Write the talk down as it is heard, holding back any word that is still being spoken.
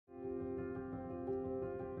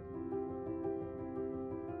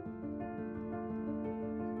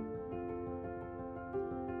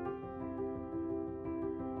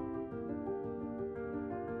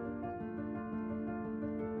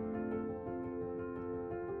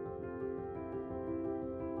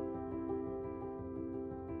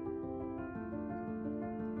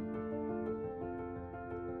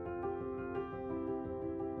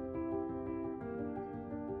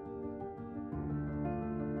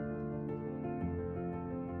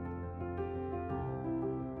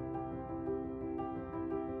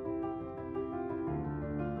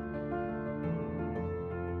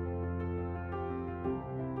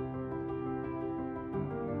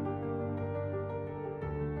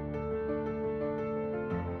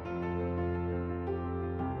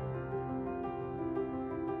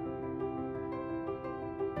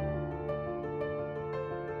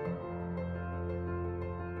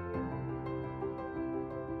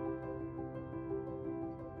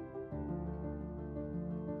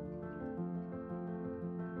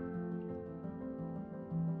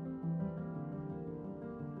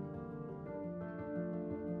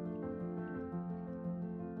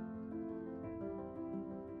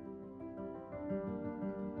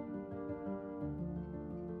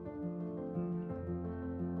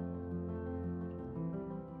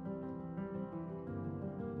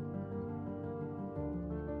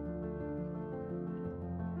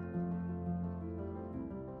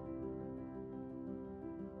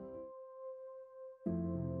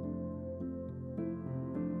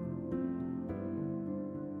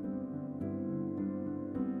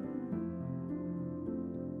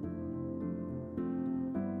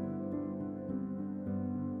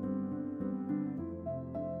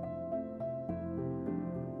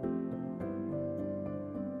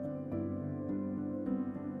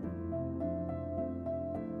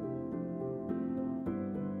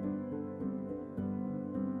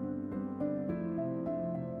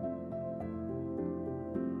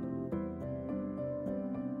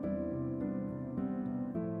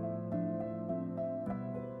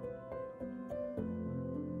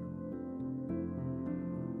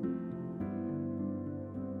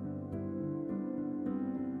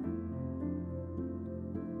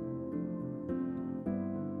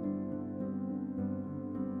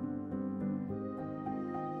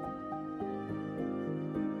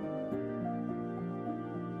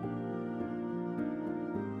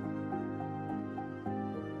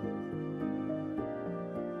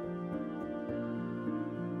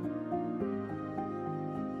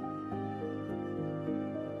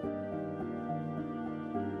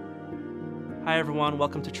Hi everyone,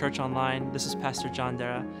 welcome to Church Online. This is Pastor John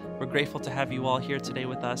Dara. We're grateful to have you all here today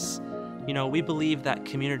with us. You know, we believe that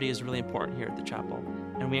community is really important here at the chapel,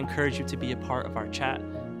 and we encourage you to be a part of our chat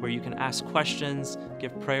where you can ask questions,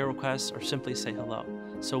 give prayer requests, or simply say hello.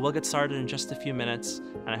 So we'll get started in just a few minutes,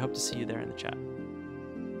 and I hope to see you there in the chat.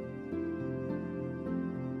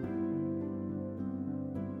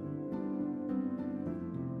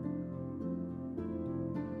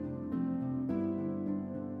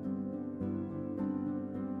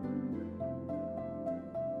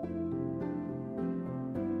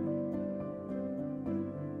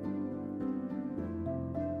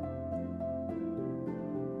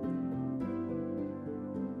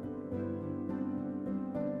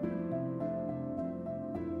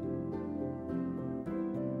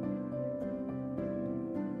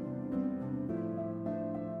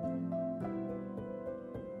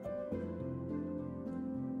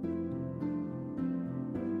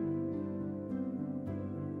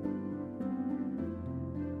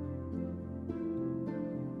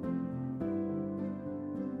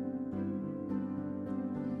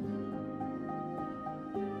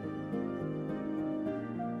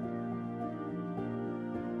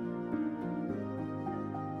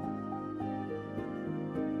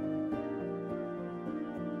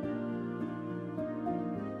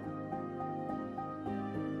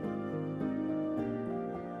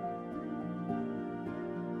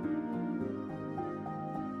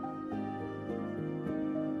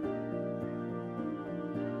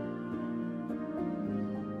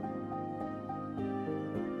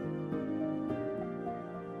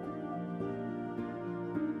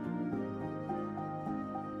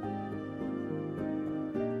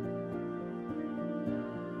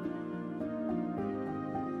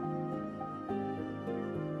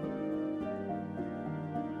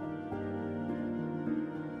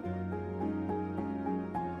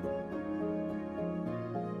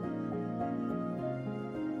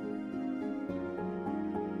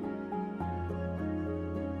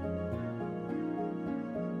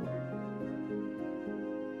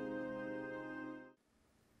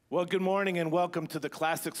 Well, good morning and welcome to the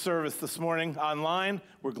classic service this morning online.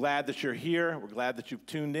 We're glad that you're here. We're glad that you've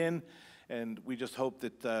tuned in, and we just hope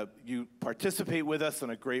that you participate with us in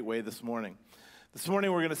a great way this morning. This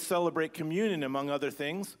morning we're going to celebrate communion, among other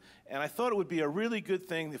things, and I thought it would be a really good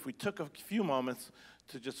thing if we took a few moments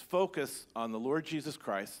to just focus on the Lord Jesus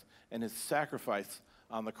Christ and his sacrifice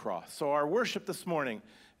on the cross. So our worship this morning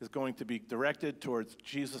is going to be directed towards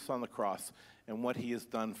Jesus on the cross and what he has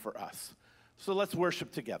done for us. So let's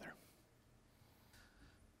worship together.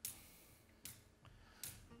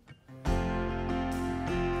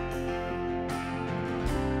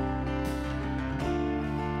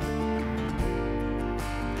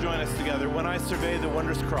 Join us together. When I survey the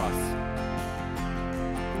wondrous cross.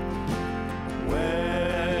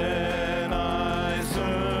 When I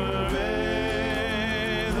survey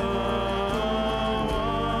the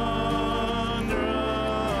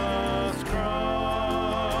wondrous cross,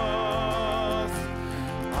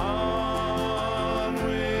 on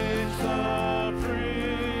which the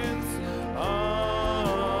Prince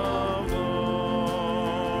of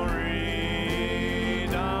Glory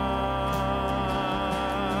died,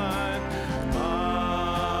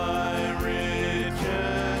 my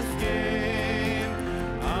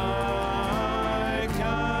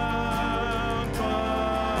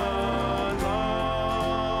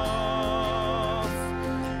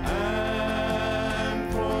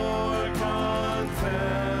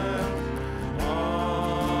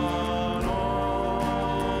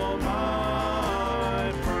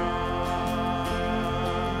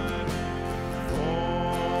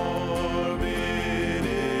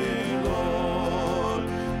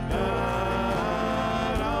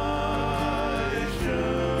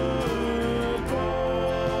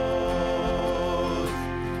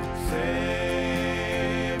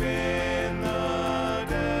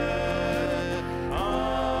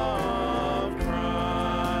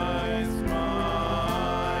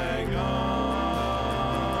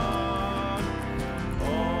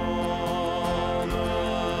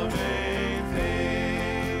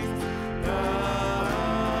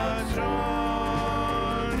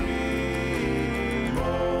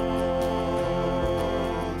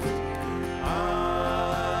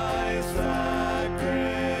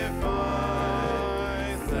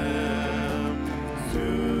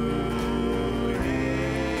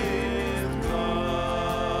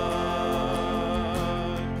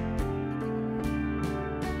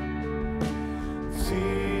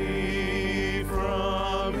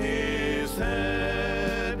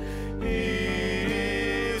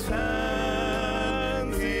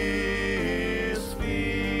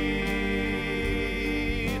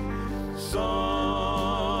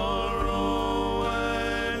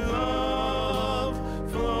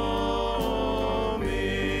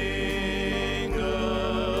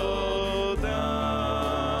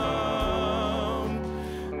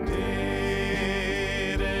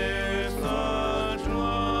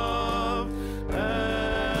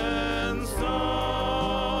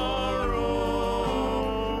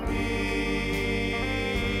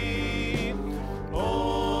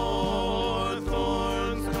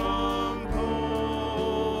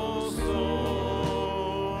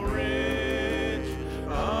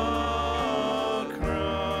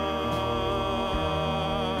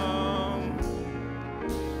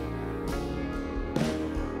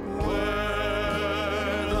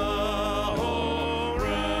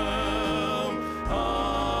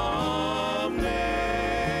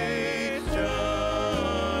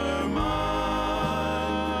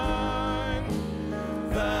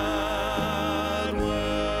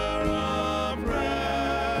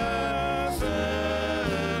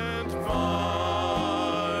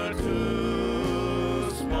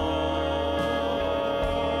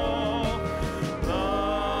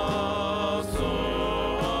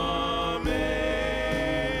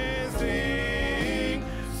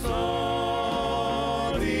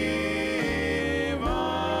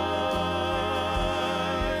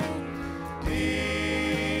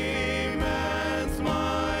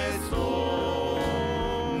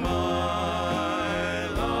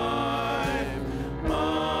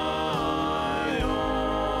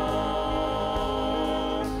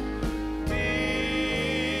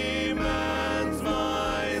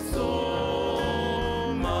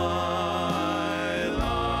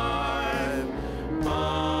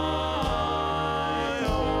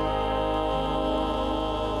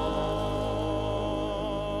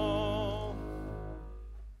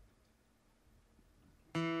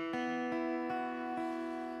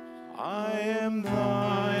I am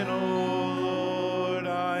thine, O Lord,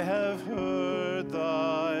 I have heard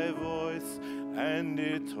thy voice, and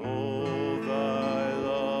it told thy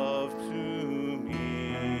love to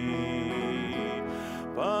me.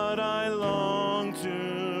 But I long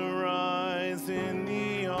to rise in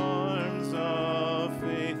the arms of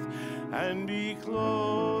faith and be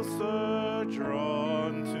closer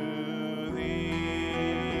drawn to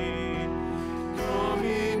thee.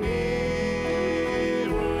 Domine.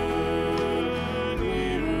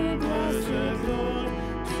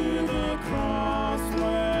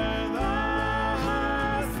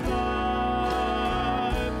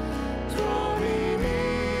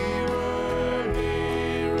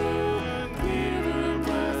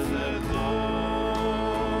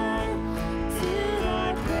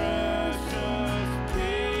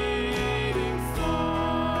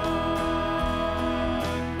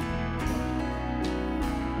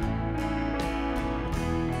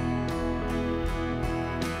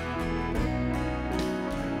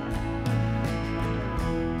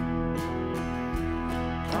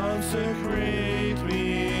 Consecrate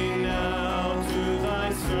me now to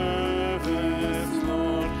thy service,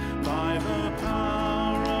 Lord, by the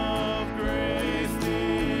power of grace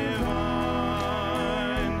divine.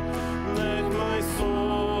 Let my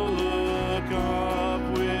soul look up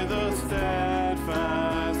with a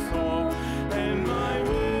steadfast hope, and my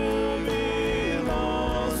will be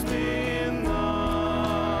lost in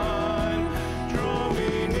thine. Draw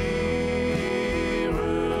me nearer,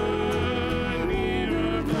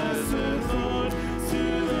 nearer, blessed Lord, to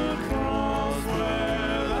the cross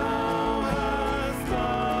where thou hast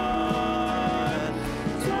died.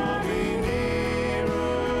 Draw me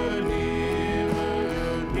nearer, nearer,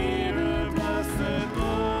 nearer, blessed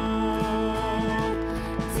Lord,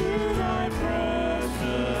 to thy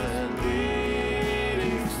precious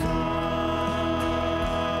bleeding side.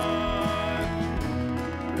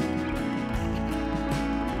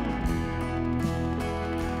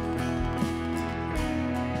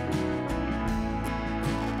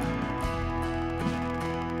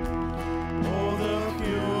 Oh, the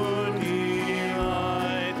pure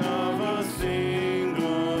delight of a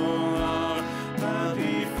single hour, that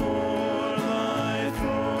before thy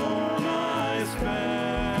throne I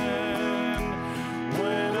spend,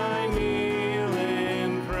 when I kneel in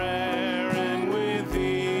prayer and with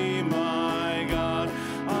thee, my God,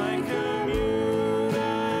 I commune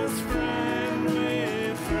as friend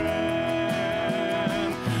with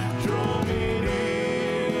friend. Draw me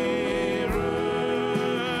nearer,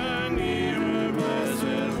 nearer,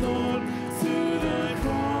 blessed Lord, to thy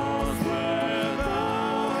cross where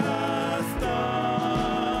thou hast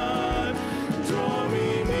died. Draw me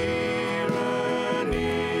nearer,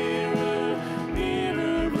 nearer,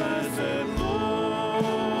 nearer, blessed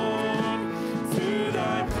Lord, to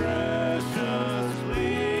thy precious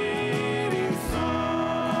bleeding side.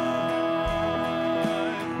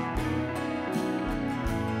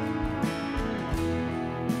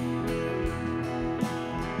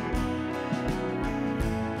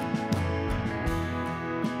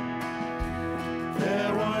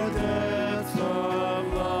 There are depths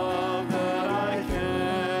of love that I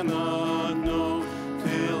cannot know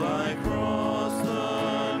till I cross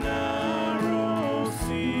the narrow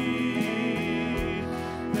sea.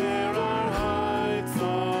 There are heights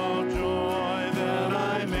of joy that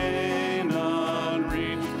I may not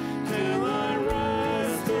reach till I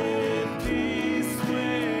rest in peace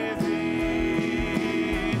with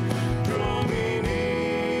thee. Draw me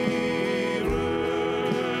nearer,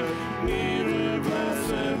 nearer,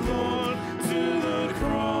 blessed Lord, to the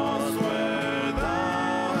cross where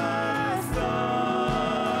thou hast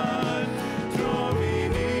died. Draw me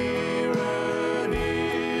nearer,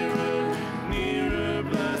 nearer, nearer,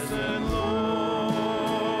 blessed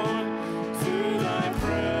Lord, to thy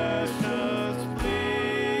precious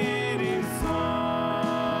bleeding side.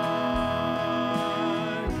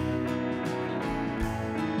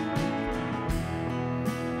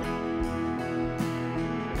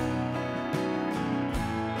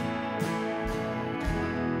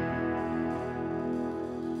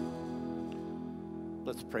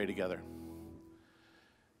 Let's pray together.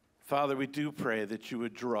 Father, we do pray that you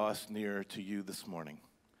would draw us nearer to you this morning.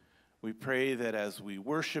 We pray that as we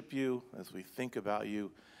worship you, as we think about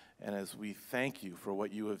you, and as we thank you for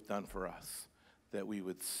what you have done for us, that we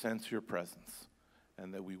would sense your presence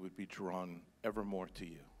and that we would be drawn ever more to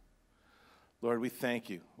you. Lord, we thank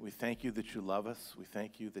you. We thank you that you love us. We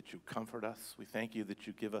thank you that you comfort us. We thank you that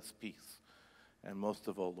you give us peace. And most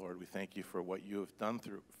of all, Lord, we thank you for what you have done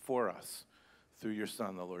for us through your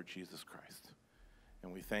Son, the Lord Jesus Christ.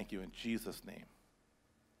 And we thank you in Jesus' name.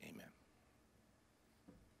 Amen.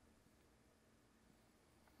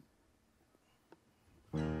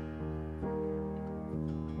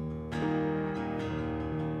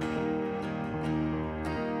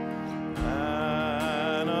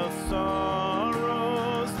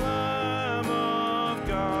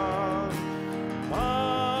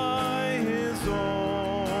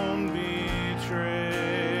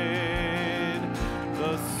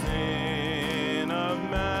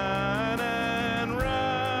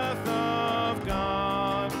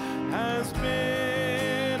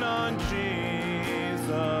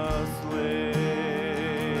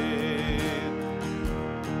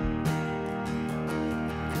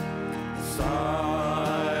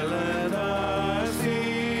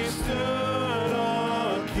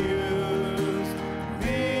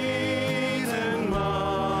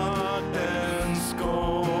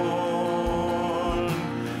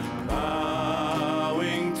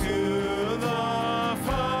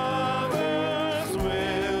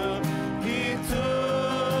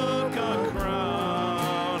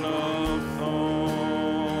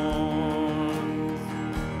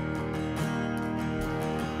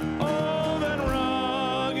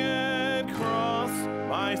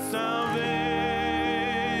 my salvation,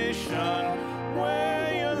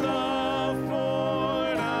 where your love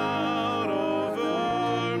poured out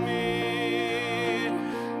over me.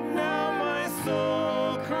 Now my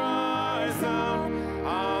soul cries out,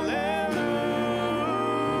 hallelujah,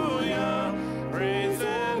 praise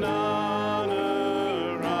and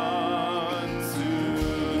honor unto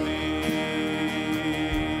thee.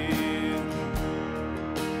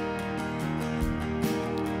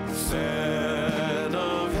 Son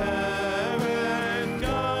of heaven,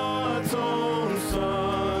 God's own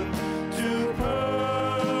Son, to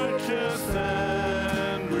purchase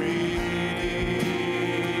and redeem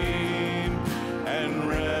and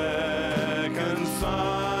reconcile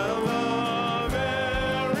the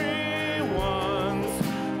very ones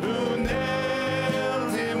who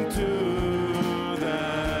nailed him to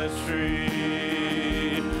that tree.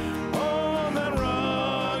 On that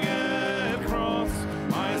rugged cross,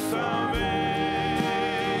 my salvation,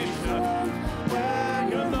 where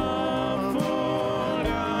your love poured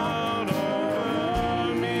out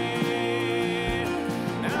over me.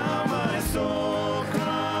 Now my soul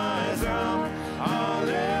cries out,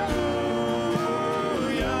 hallelujah,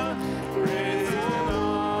 praise and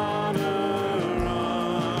honor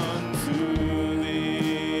unto thee.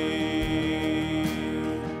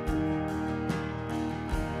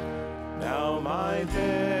 Now my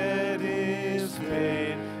debt is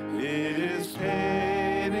paid, it is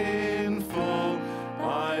paid in full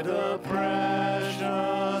by the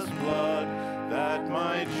precious blood that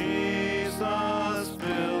my Jesus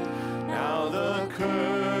spilled. Now the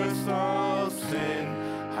curse of sin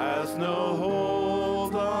has no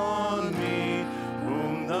hold on me,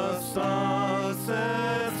 whom the Son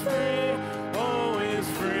sets free, oh, is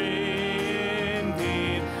free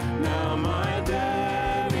indeed. Now my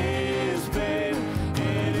debt is paid,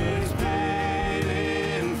 it is paid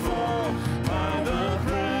in full by the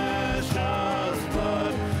precious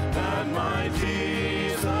blood that my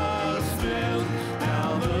Jesus spilled.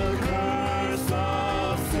 Now the curse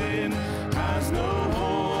of sin has no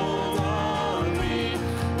hold on me,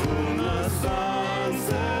 whom the Son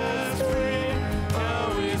sets free,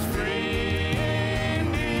 oh, is free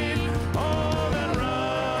indeed. On that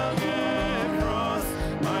rugged cross,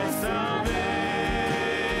 my salvation,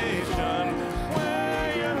 where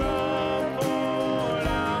your love poured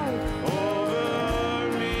out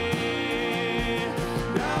over me.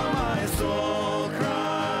 Now my soul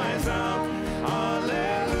cries out,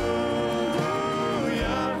 hallelujah,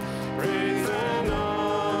 praise and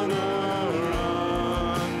honor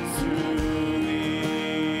unto thee.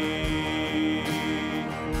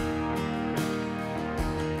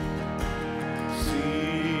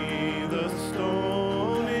 See, the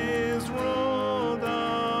stone is rolled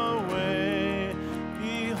away.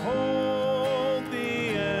 Behold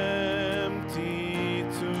the empty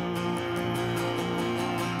tomb.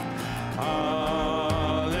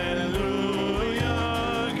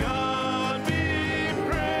 Hallelujah, God be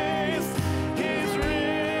praised. He's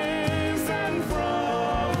risen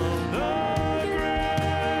from the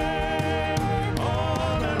grave.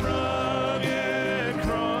 On that rugged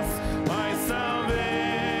cross, my salvation,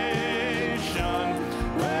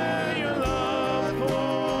 where your love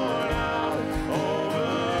poured out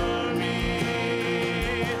over me.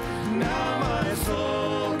 Now my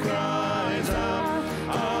soul cries out,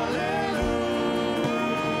 hallelujah,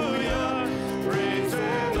 praise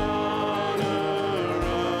and honor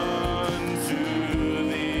unto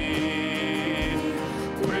thee.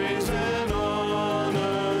 Praise and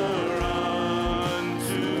honor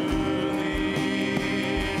unto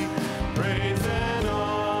thee. Praise and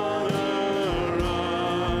honor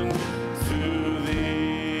unto thee.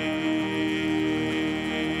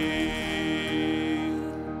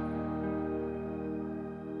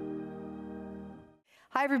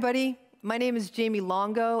 Hi, everybody. My name is Jamie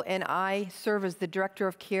Longo, and I serve as the Director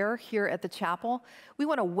of Care here at the chapel. We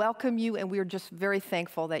want to welcome you, and we are just very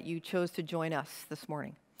thankful that you chose to join us this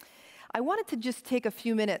morning. I wanted to just take a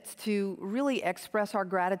few minutes to really express our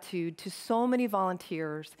gratitude to so many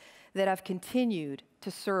volunteers that have continued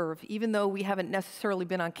to serve, even though we haven't necessarily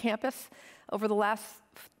been on campus over the last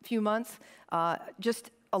few months.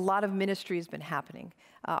 Just a lot of ministry has been happening.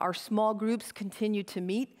 Our small groups continue to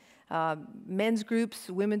meet. Men's groups,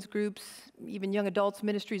 women's groups, even young adults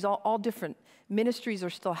ministries, all different ministries are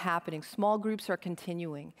still happening. Small groups are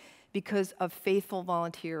continuing because of faithful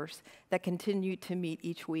volunteers that continue to meet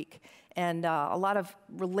each week. And a lot of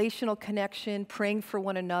relational connection, praying for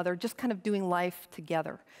one another, just kind of doing life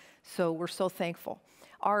together. So we're so thankful.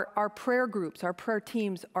 Our prayer groups, our prayer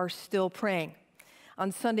teams are still praying. On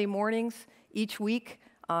Sunday mornings, each week,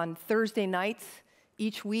 on Thursday nights,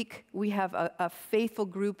 Each week, we have a faithful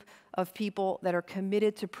group of people that are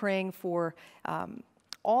committed to praying for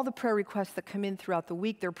all the prayer requests that come in throughout the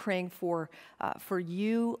week. They're praying for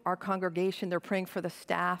you, our congregation. They're praying for the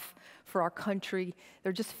staff, for our country.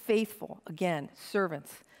 They're just faithful, again,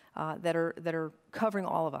 servants that are covering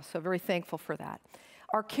all of us. So very thankful for that.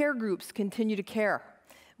 Our care groups continue to care.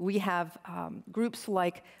 We have groups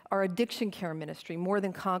like our addiction care ministry, More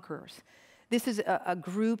Than Conquerors. This is a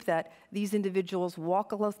group that these individuals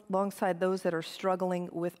walk alongside those that are struggling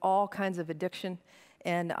with all kinds of addiction,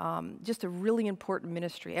 and just a really important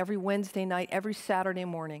ministry. Every Wednesday night, every Saturday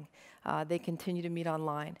morning, they continue to meet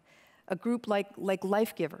online. A group like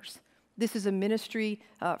Life Givers. This is a ministry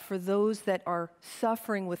for those that are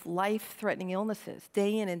suffering with life-threatening illnesses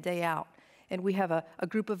day in and day out. And we have a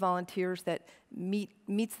group of volunteers that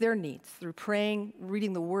meets their needs through praying,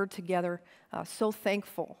 reading the Word together. So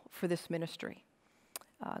thankful for this ministry.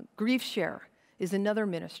 Grief Share is another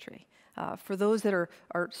ministry for those that are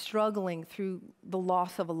struggling through the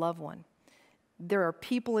loss of a loved one. There are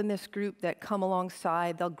people in this group that come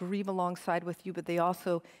alongside. They'll grieve alongside with you, but they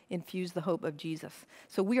also infuse the hope of Jesus.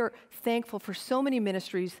 So we are thankful for so many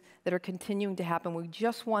ministries that are continuing to happen. We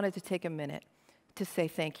just wanted to take a minute to say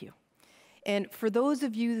thank you. And for those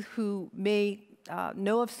of you who may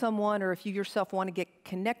know of someone, or if you yourself want to get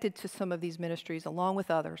connected to some of these ministries along with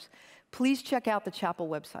others, please check out the chapel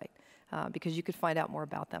website because you could find out more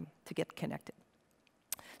about them to get connected.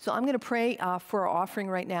 So I'm going to pray for our offering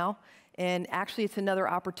right now, and actually it's another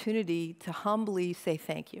opportunity to humbly say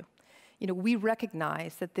thank you. You know, we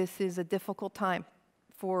recognize that this is a difficult time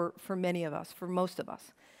for many of us, for most of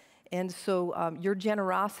us. And so your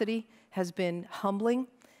generosity has been humbling.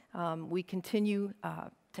 We continue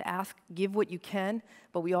to ask, give what you can,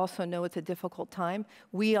 but we also know it's a difficult time.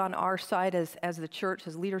 We on our side as the church,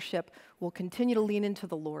 as leadership, will continue to lean into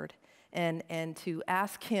the Lord and to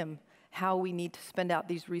ask Him how we need to spend out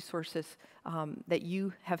these resources that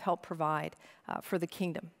you have helped provide for the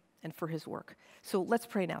kingdom and for His work. So let's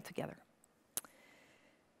pray now together.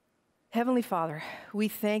 Heavenly Father, we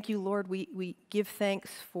thank you, Lord. We give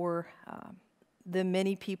thanks for the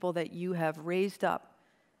many people that you have raised up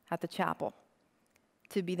at the chapel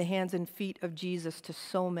to be the hands and feet of Jesus to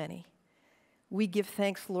so many. We give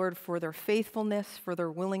thanks, Lord, for their faithfulness, for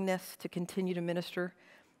their willingness to continue to minister,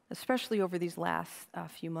 especially over these last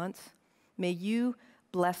few months. May you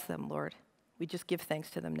bless them, Lord. We just give thanks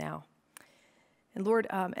to them now. And Lord,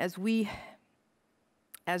 as we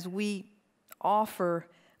offer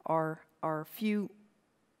our few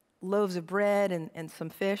loaves of bread and some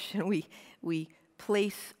fish, and we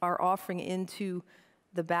place our offering into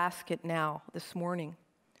the basket now, this morning.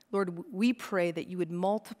 Lord, we pray that you would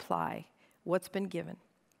multiply what's been given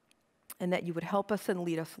and that you would help us and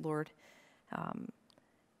lead us, Lord, and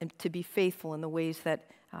to be faithful in the ways that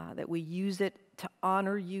we use it to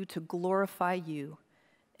honor you, to glorify you,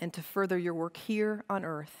 and to further your work here on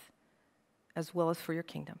earth as well as for your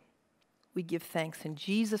kingdom. We give thanks in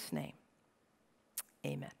Jesus' name.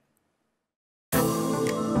 Amen.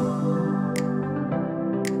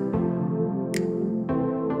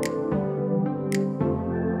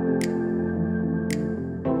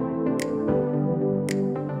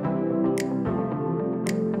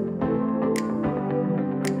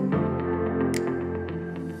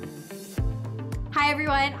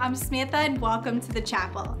 I'm Samantha and welcome to the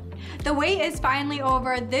chapel. The wait is finally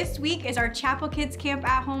over. This week is our Chapel Kids Camp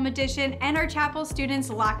at Home edition and our chapel students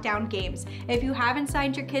lockdown games. If you haven't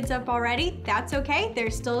signed your kids up already, that's okay.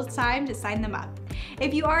 There's still time to sign them up.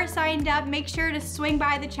 If you are signed up, make sure to swing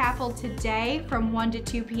by the chapel today from 1 to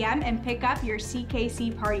 2 p.m. and pick up your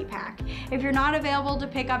CKC party pack. If you're not available to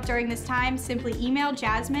pick up during this time, simply email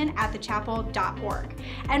jasmine@thechapel.org.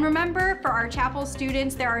 And remember, for our chapel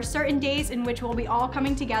students, there are certain days in which we'll be all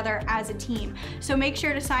coming together as a team. So make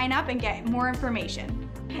sure to sign up and get more information.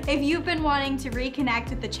 If you've been wanting to reconnect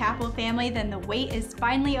with the chapel family, then the wait is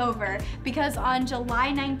finally over, because on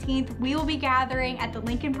July 19th, we will be gathering at the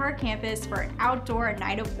Lincoln Park campus for an outdoor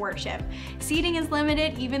night of worship. Seating is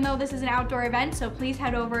limited even though this is an outdoor event, so please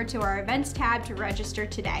head over to our events tab to register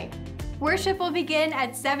today. Worship will begin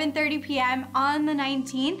at 7:30 p.m. on the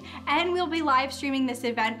 19th, and we'll be live streaming this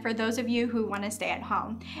event for those of you who want to stay at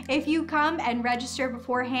home. If you come and register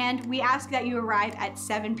beforehand, we ask that you arrive at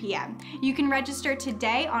 7 p.m. You can register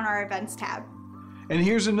today on our events tab. And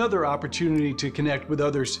here's another opportunity to connect with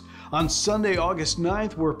others. On Sunday, August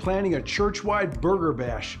 9th, we're planning a church-wide burger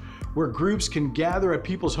bash where groups can gather at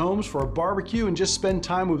people's homes for a barbecue and just spend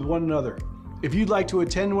time with one another. If you'd like to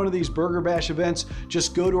attend one of these Burger Bash events,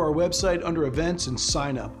 just go to our website under events and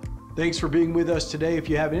sign up. Thanks for being with us today. If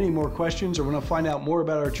you have any more questions or want to find out more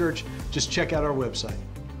about our church, just check out our website.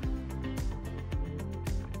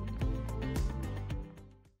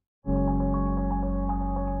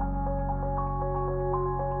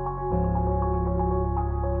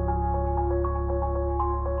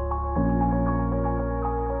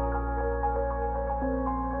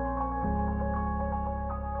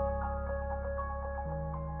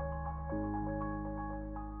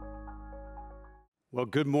 Well,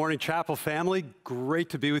 good morning, Chapel family. Great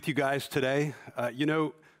to be with you guys today.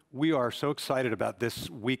 We are so excited about this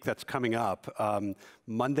week that's coming up.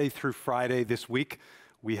 Monday through Friday this week,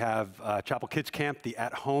 we have Chapel Kids Camp, the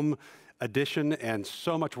at-home edition, and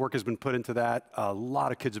so much work has been put into that. A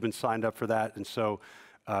lot of kids have been signed up for that, and so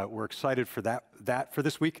we're excited for that for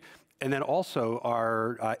this week. And then also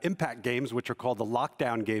our impact games, which are called the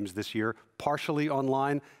lockdown games this year, partially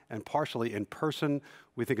online and partially in person.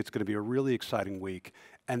 We think it's going to be a really exciting week.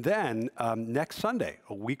 And then next Sunday,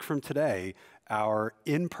 a week from today, our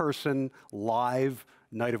in-person live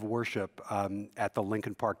night of worship at the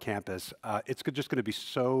Lincoln Park campus. It's just going to be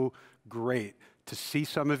so great to see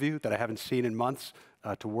some of you that I haven't seen in months,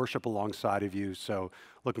 to worship alongside of you. So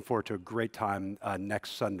looking forward to a great time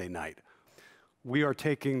next Sunday night. We are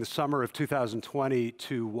taking the summer of 2020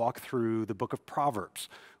 to walk through the book of Proverbs,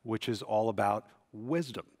 which is all about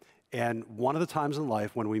wisdom. And one of the times in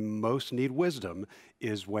life when we most need wisdom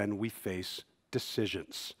is when we face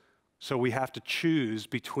decisions. So we have to choose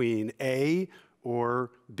between A or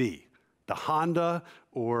B, the Honda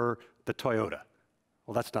or the Toyota.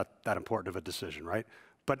 Well, that's not that important of a decision, right?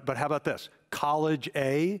 But how about this? College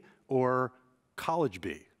A or college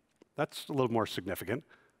B? That's a little more significant.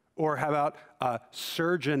 Or how about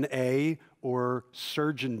surgeon A or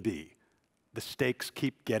surgeon B? The stakes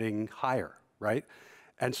keep getting higher, right?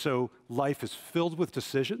 And so life is filled with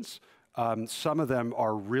decisions. Some of them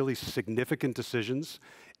are really significant decisions,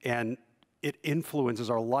 and it influences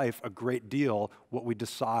our life a great deal, what we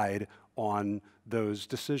decide on those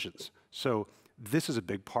decisions. So this is a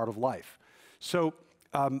big part of life. So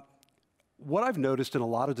what I've noticed in a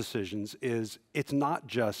lot of decisions is it's not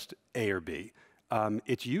just A or B.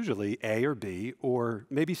 It's usually A or B, or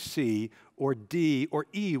maybe C, or D, or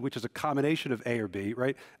E, which is a combination of A or B,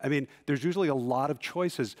 right? I mean, there's usually a lot of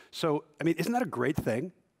choices. So, I mean, isn't that a great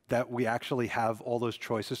thing that we actually have all those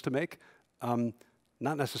choices to make?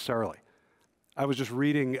 Not necessarily. I was just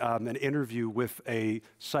reading an interview with a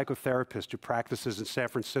psychotherapist who practices in San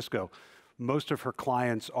Francisco. Most of her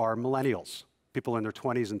clients are millennials, people in their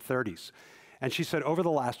 20s and 30s. And she said over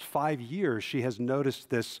the last 5 years, she has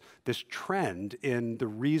noticed this trend in the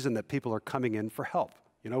reason that people are coming in for help.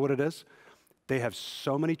 You know what it is? They have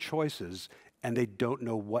so many choices and they don't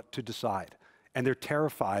know what to decide. And they're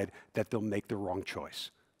terrified that they'll make the wrong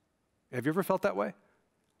choice. Have you ever felt that way?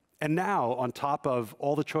 And now, on top of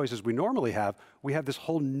all the choices we normally have, we have this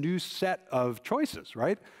whole new set of choices,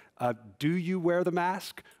 right? Do you wear the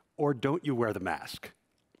mask or don't you wear the mask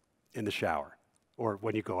in the shower or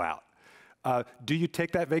when you go out? Do you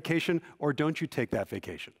take that vacation or don't you take that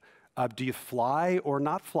vacation? Do you fly or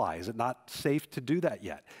not fly? Is it not safe to do that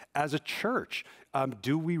yet? As a church,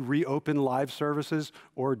 do we reopen live services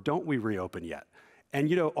or don't we reopen yet? And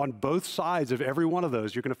you know, on both sides of every one of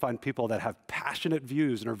those, you're going to find people that have passionate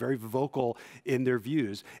views and are very vocal in their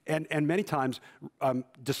views. And many times,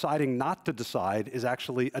 deciding not to decide is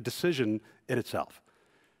actually a decision in itself.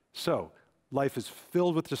 So life is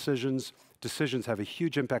filled with decisions. Decisions have a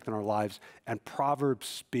huge impact on our lives, and Proverbs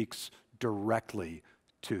speaks directly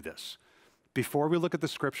to this. Before we look at the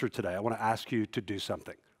scripture today, I want to ask you to do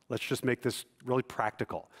something. Let's just make this really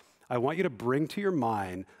practical. I want you to bring to your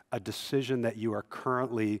mind a decision that you are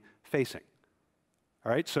currently facing.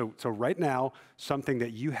 All right, so right now, something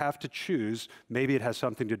that you have to choose, maybe it has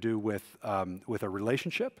something to do with a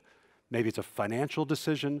relationship, maybe it's a financial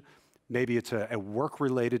decision, maybe it's a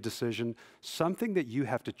work-related decision, something that you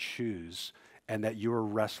have to choose and that you're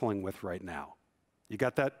wrestling with right now. You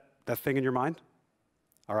got that thing in your mind?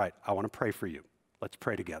 All right, I want to pray for you. Let's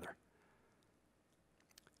pray together.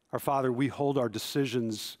 Our Father, we hold our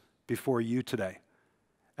decisions before you today.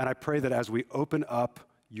 And I pray that as we open up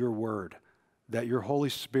your word, that your Holy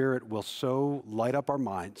Spirit will so light up our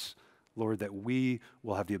minds, Lord, that we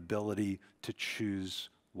will have the ability to choose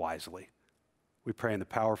wisely. We pray in the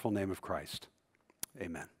powerful name of Christ.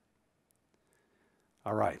 Amen.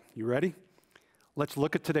 All right, you ready? Let's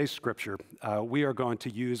look at today's scripture. We are going to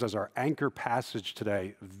use as our anchor passage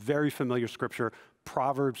today, very familiar scripture,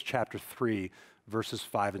 Proverbs chapter 3, verses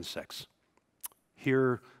 5 and 6.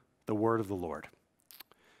 Hear the word of the Lord.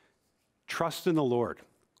 Trust in the Lord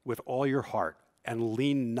with all your heart and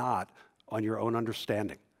lean not on your own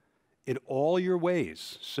understanding. In all your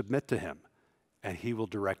ways, submit to him, and he will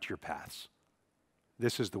direct your paths.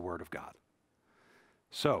 This is the word of God.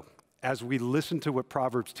 So, as we listen to what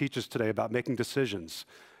Proverbs teaches today about making decisions,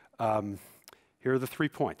 here are the 3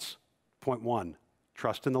 points. Point 1,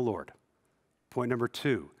 trust in the Lord. Point number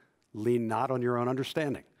 2, lean not on your own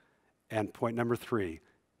understanding. And point number 3,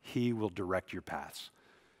 he will direct your paths.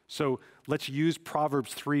 So let's use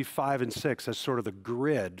Proverbs 3, 5, and 6 as sort of the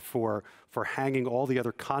grid for hanging all the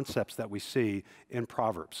other concepts that we see in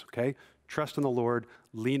Proverbs, okay? Trust in the Lord,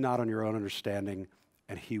 lean not on your own understanding,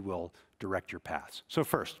 and he will direct your paths. So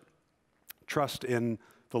first, trust in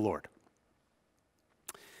the Lord.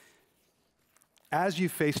 As you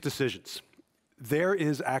face decisions, there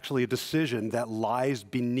is actually a decision that lies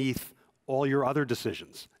beneath all your other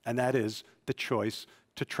decisions, and that is the choice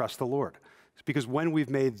to trust the Lord. It's because when we've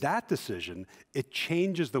made that decision, it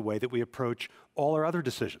changes the way that we approach all our other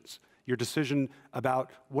decisions. Your decision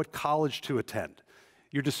about what college to attend,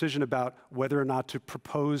 your decision about whether or not to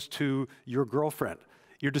propose to your girlfriend,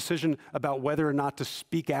 your decision about whether or not to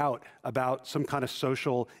speak out about some kind of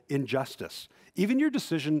social injustice, even your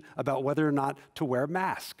decision about whether or not to wear a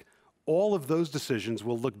mask. All of those decisions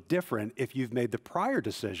will look different if you've made the prior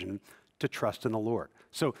decision to trust in the Lord.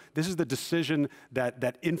 So this is the decision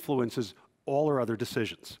that influences all our other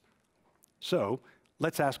decisions. So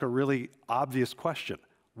let's ask a really obvious question.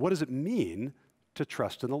 What does it mean to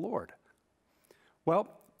trust in the Lord?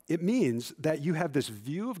 Well, it means that you have this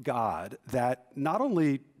view of God that not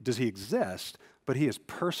only does he exist, but he is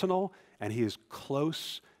personal and he is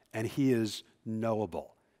close and he is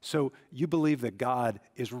knowable. So you believe that God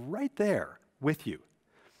is right there with you.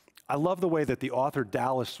 I love the way that the author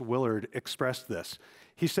Dallas Willard expressed this.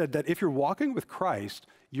 He said that if you're walking with Christ,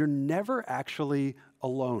 you're never actually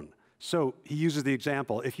alone. So he uses the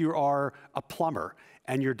example, if you are a plumber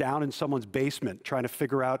and you're down in someone's basement trying to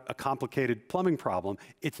figure out a complicated plumbing problem,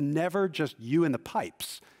 it's never just you and the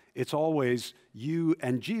pipes. It's always you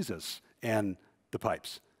and Jesus and the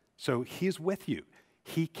pipes. So he's with you.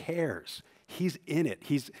 He cares. He's in it.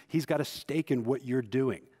 He's got a stake in what you're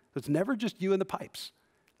doing. So it's never just you and the pipes.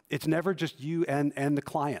 It's never just you and the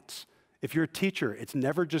clients. If you're a teacher, it's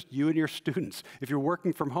never just you and your students. If you're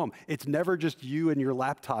working from home, it's never just you and your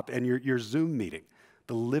laptop and your Zoom meeting.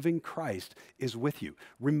 The living Christ is with you.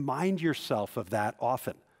 Remind yourself of that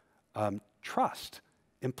often. Trust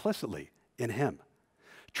implicitly in him.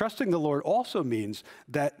 Trusting the Lord also means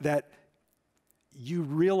that you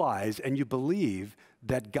realize and you believe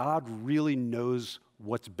that God really knows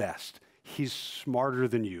what's best. He's smarter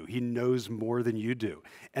than you. He knows more than you do.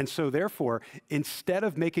 And so therefore, instead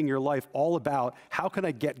of making your life all about how can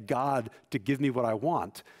I get God to give me what I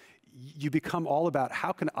want, you become all about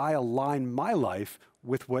how can I align my life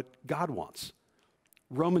with what God wants.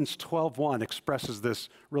 Romans 12:1 expresses this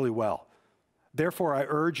really well. Therefore, I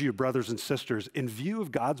urge you, brothers and sisters, in view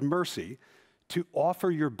of God's mercy, to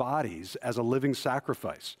offer your bodies as a living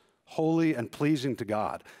sacrifice, holy and pleasing to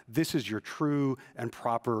God. This is your true and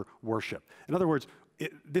proper worship. In other words,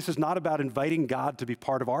 this is not about inviting God to be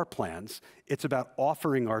part of our plans. It's about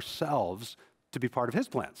offering ourselves to be part of his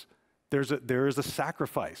plans. There is a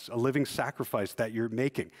sacrifice, a living sacrifice that you're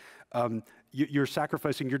making. You're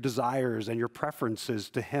sacrificing your desires and your preferences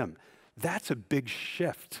to him. That's a big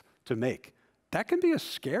shift to make. That can be a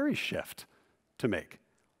scary shift to make.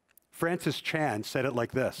 Francis Chan said it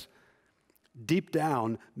like this: deep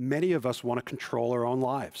down, many of us want to control our own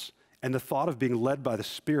lives, and the thought of being led by the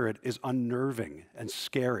Spirit is unnerving and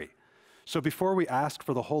scary. So before we ask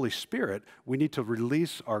for the Holy Spirit, we need to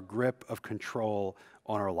release our grip of control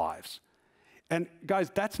on our lives. And guys,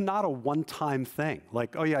 that's not a one-time thing.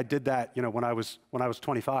 Like, oh yeah, I did that, when I was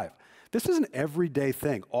 25. This is an everyday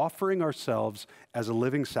thing, offering ourselves as a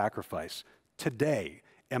living sacrifice. Today,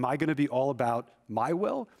 am I going to be all about my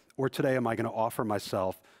will, or today am I going to offer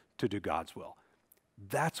myself to do God's will?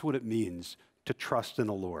 That's what it means to trust in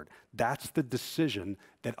the Lord. That's the decision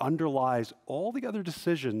that underlies all the other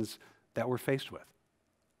decisions that we're faced with.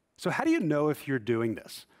 So how do you know if you're doing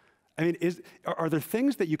this? I mean, are there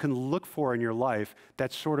things that you can look for in your life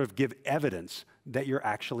that sort of give evidence that you're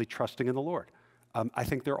actually trusting in the Lord? I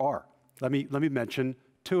think there are. Let me mention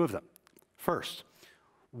two of them. First,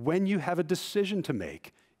 when you have a decision to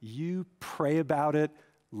make, you pray about it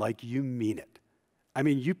like you mean it. I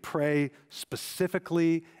mean, you pray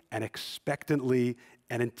specifically and expectantly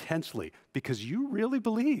and intensely because you really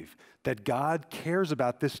believe that God cares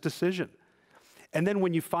about this decision. And then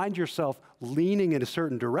when you find yourself leaning in a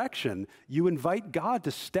certain direction, you invite God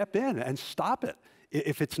to step in and stop it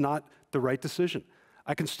if it's not the right decision.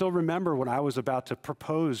 I can still remember when I was about to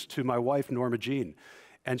propose to my wife, Norma Jean,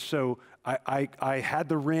 And so I had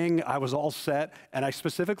the ring, I was all set, and I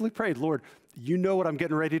specifically prayed, Lord, you know what I'm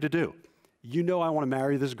getting ready to do. You know I want to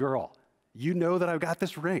marry this girl. You know that I've got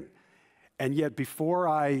this ring. And yet before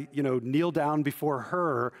I, kneel down before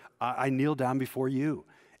her, I kneel down before you.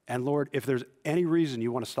 And Lord, if there's any reason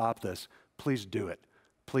you want to stop this, please do it.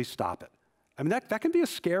 Please stop it. I mean, that can be a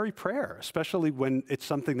scary prayer, especially when it's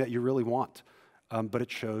something that you really want. But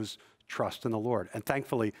it shows trust in the Lord. And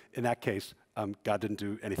thankfully, in that case, God didn't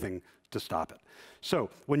do anything to stop it. So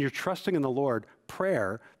when you're trusting in the Lord,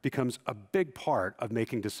 prayer becomes a big part of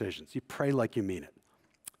making decisions. You pray like you mean it.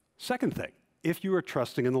 Second thing, if you are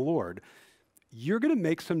trusting in the Lord, you're going to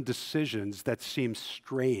make some decisions that seem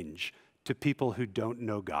strange to people who don't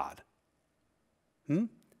know God.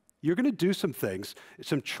 You're going to do some things,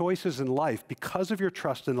 some choices in life because of your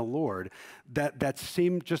trust in the Lord that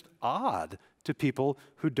seem just odd to people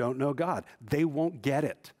who don't know God. They won't get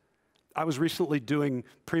it. I was recently doing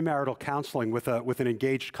premarital counseling with an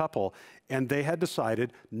engaged couple, and they had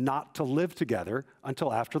decided not to live together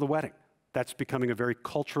until after the wedding. That's becoming a very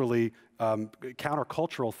culturally,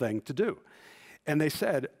 countercultural thing to do. And they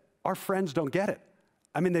said, our friends don't get it.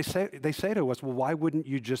 I mean, they say to us, well, why wouldn't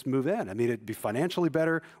you just move in? I mean, it'd be financially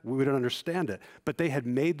better. We don't understand it. But they had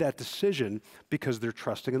made that decision because they're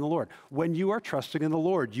trusting in the Lord. When you are trusting in the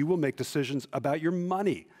Lord, you will make decisions about your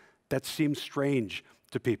money that seem strange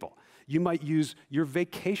to people. You might use your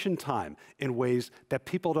vacation time in ways that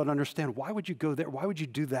people don't understand. Why would you go there? Why would you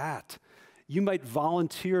do that? You might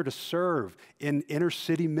volunteer to serve in inner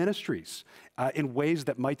city ministries in ways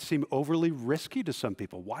that might seem overly risky to some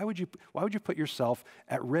people. Why would you put yourself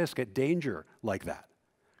at risk, at danger like that?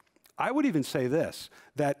 I would even say this,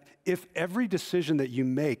 that if every decision that you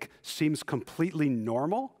make seems completely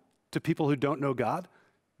normal to people who don't know God,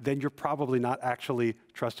 then you're probably not actually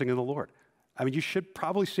trusting in the Lord. I mean, you should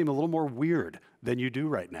probably seem a little more weird than you do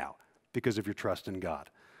right now because of your trust in God.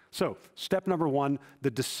 So, step number one,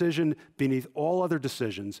 the decision beneath all other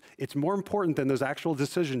decisions, it's more important than those actual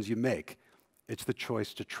decisions you make. It's the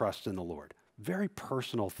choice to trust in the Lord. Very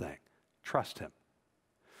personal thing. Trust Him.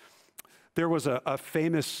 There was a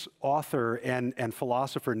famous author and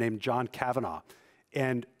philosopher named John Kavanaugh.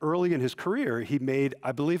 And early in his career, he made,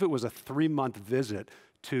 I believe it was a 3-month visit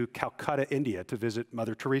to Calcutta, India, to visit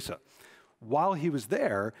Mother Teresa. While he was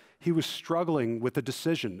there, he was struggling with the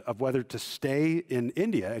decision of whether to stay in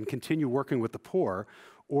India and continue working with the poor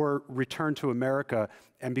or return to America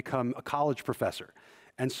and become a college professor.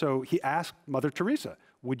 And so he asked Mother Teresa,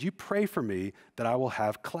 would you pray for me that I will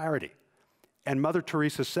have clarity? And Mother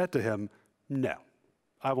Teresa said to him, no,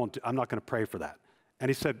 I'm not going to pray for that. And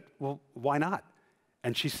he said, well, why not?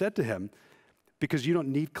 And she said to him, because you don't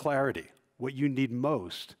need clarity. What you need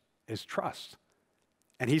most is trust.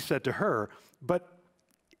 And he said to her, but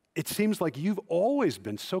it seems like you've always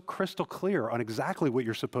been so crystal clear on exactly what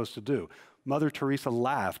you're supposed to do. Mother Teresa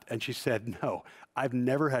laughed and she said, no, I've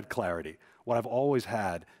never had clarity. What I've always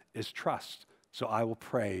had is trust. So I will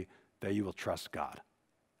pray that you will trust God.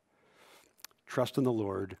 Trust in the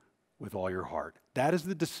Lord with all your heart. That is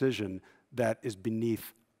the decision that is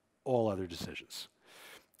beneath all other decisions.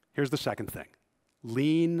 Here's the second thing.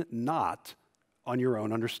 Lean not on your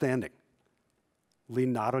own understanding.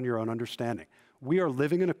 Lean not on your own understanding. We are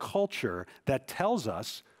living in a culture that tells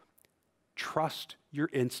us, trust your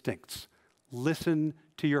instincts. Listen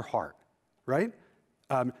to your heart, right?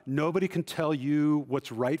 Nobody can tell you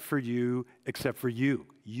what's right for you except for you.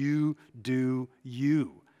 You do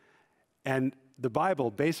you. And the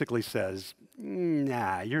Bible basically says,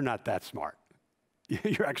 nah, you're not that smart.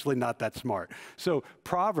 You're actually not that smart. So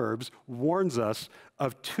Proverbs warns us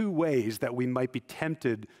of 2 ways that we might be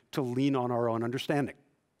tempted to lean on our own understanding.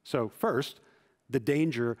 So first, the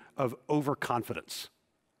danger of overconfidence.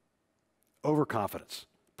 Overconfidence.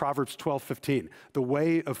 Proverbs 12:15. The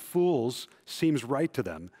way of fools seems right to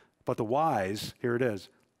them, but the wise, here it is,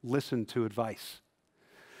 listen to advice.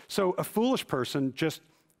 So a foolish person just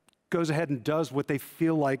goes ahead and does what they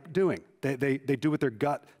feel like doing. They do what their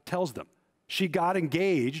gut tells them. She got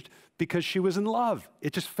engaged because she was in love.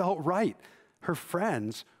 It just felt right. Her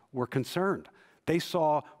friends were concerned. They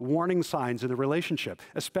saw warning signs in the relationship,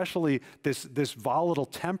 especially this volatile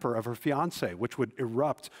temper of her fiance, which would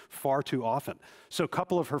erupt far too often. So a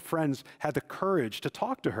couple of her friends had the courage to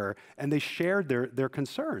talk to her, and they shared their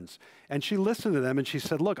concerns. And she listened to them, and she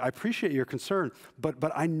said, look, I appreciate your concern,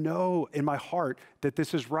 but I know in my heart that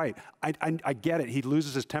this is right. I get it. He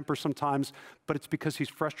loses his temper sometimes, but it's because he's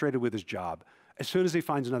frustrated with his job. As soon as he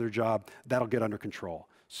finds another job, that'll get under control.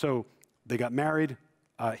 So they got married.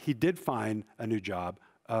 He did find a new job,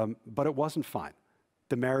 but it wasn't fine.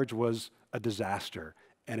 The marriage was a disaster,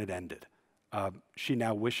 and it ended. she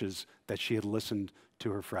now wishes that she had listened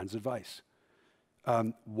to her friend's advice.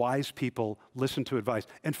 Wise people listen to advice.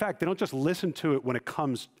 In fact, they don't just listen to it when it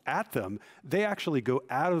comes at them, they actually go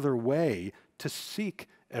out of their way to seek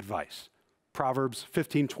advice. Proverbs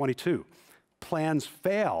 15:22, plans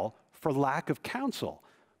fail for lack of counsel,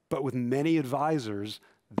 but with many advisors,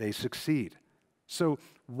 they succeed. So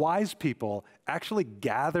wise people actually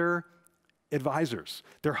gather advisors.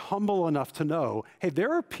 They're humble enough to know, hey,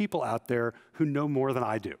 there are people out there who know more than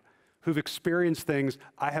I do, who've experienced things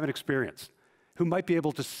I haven't experienced, who might be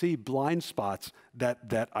able to see blind spots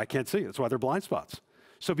that I can't see. That's why they're blind spots.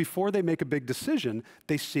 So before they make a big decision,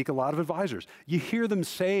 they seek a lot of advisors. You hear them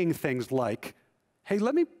saying things like, hey,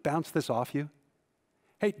 let me bounce this off you.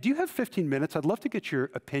 Hey, do you have 15 minutes? I'd love to get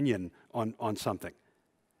your opinion on something.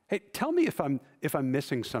 Hey, tell me if I'm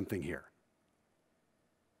missing something here.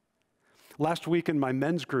 Last week in my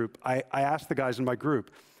men's group, I asked the guys in my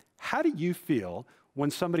group, how do you feel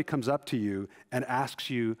when somebody comes up to you and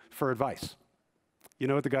asks you for advice? You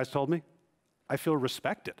know what the guys told me? I feel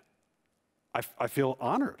respected. I feel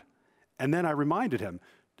honored. And then I reminded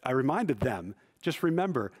them, just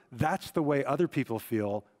remember, that's the way other people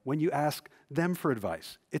feel when you ask them for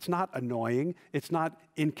advice. It's not annoying. It's not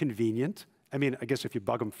inconvenient. I mean, I guess if you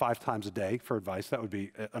bug them 5 times a day for advice, that would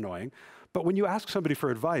be annoying. But when you ask somebody for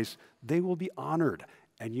advice, they will be honored,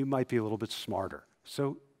 and you might be a little bit smarter.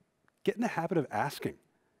 So get in the habit of asking.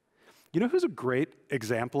 You know who's a great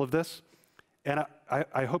example of this? And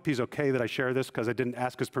I hope he's okay that I share this because I didn't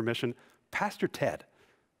ask his permission. Pastor Ted,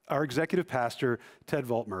 our executive pastor, Ted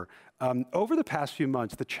Voltmer. Over the past few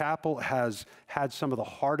months, the chapel has had some of the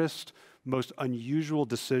hardest, most unusual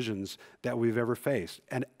decisions that we've ever faced.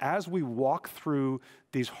 And as we walk through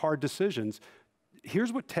these hard decisions,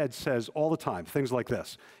 here's what Ted says all the time, things like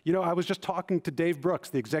this. You know, I was just talking to Dave Brooks,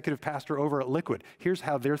 the executive pastor over at Liquid. Here's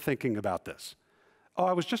how they're thinking about this. Oh,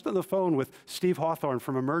 I was just on the phone with Steve Hawthorne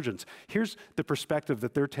from Emergence. Here's the perspective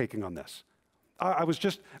that they're taking on this. I was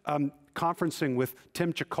just conferencing with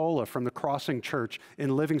Tim Chicola from the Crossing Church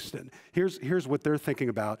in Livingston. Here's what they're thinking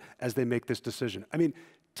about as they make this decision. I mean,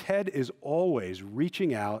 Ted is always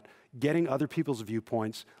reaching out, getting other people's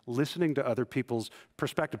viewpoints, listening to other people's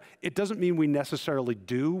perspective. It doesn't mean we necessarily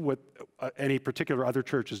do what any particular other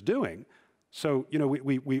church is doing. So, you know,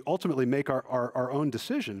 we ultimately make our own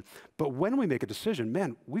decision. But when we make a decision,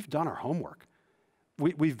 man, we've done our homework.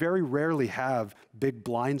 We very rarely have big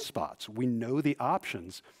blind spots. We know the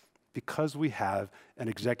options because we have an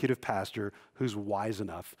executive pastor who's wise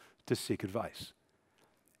enough to seek advice.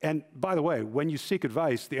 And by the way, when you seek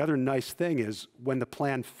advice, the other nice thing is when the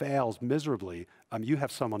plan fails miserably, you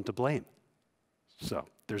have someone to blame. So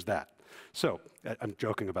there's that. So I'm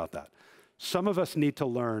joking about that. Some of us need to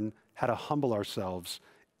learn how to humble ourselves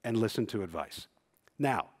and listen to advice.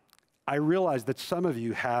 Now, I realize that some of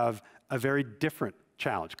you have a very different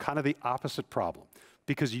challenge, kind of the opposite problem,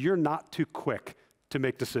 because you're not too quick to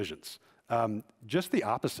make decisions, just the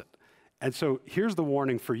opposite. And so here's the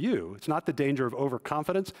warning for you. It's not the danger of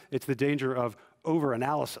overconfidence, it's the danger of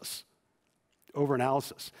overanalysis.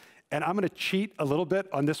 Overanalysis. And I'm going to cheat a little bit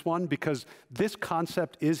on this one because this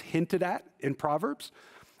concept is hinted at in Proverbs,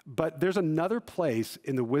 but there's another place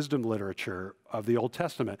in the wisdom literature of the Old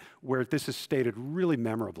Testament where this is stated really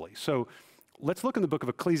memorably. So let's look in the book of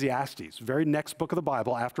Ecclesiastes, very next book of the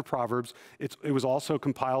Bible after Proverbs. It was also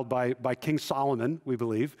compiled by King Solomon, we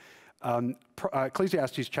believe.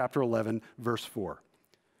 Ecclesiastes chapter 11, verse 4.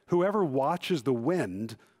 Whoever watches the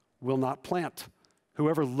wind will not plant.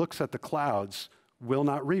 Whoever looks at the clouds will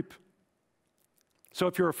not reap. So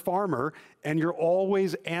if you're a farmer and you're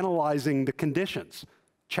always analyzing the conditions,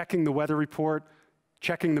 checking the weather report,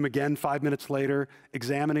 checking them again 5 minutes later,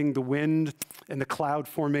 examining the wind and the cloud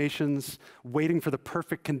formations, waiting for the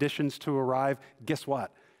perfect conditions to arrive, guess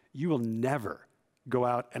what? You will never go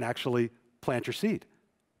out and actually plant your seed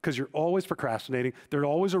because you're always procrastinating. There's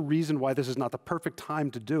always a reason why this is not the perfect time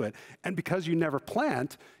to do it. And because you never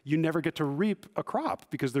plant, you never get to reap a crop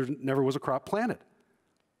because there never was a crop planted.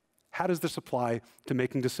 How does this apply to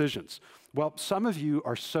making decisions? Well, some of you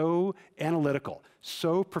are so analytical,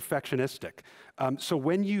 so perfectionistic. So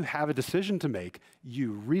when you have a decision to make,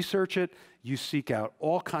 you research it, you seek out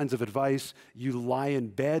all kinds of advice, you lie in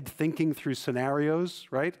bed thinking through scenarios,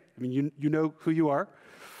 right? I mean, you know who you are.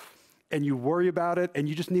 And you worry about it, and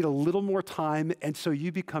you just need a little more time, and so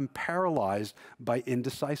you become paralyzed by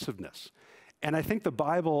indecisiveness. And I think the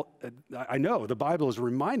Bible, I know the Bible is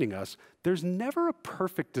reminding us there's never a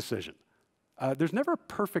perfect decision. There's never a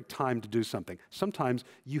perfect time to do something. Sometimes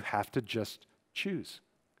you have to just choose.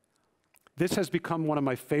 This has become one of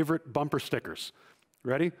my favorite bumper stickers.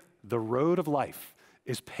 Ready? The road of life.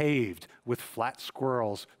 is paved with flat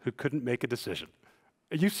squirrels who couldn't make a decision.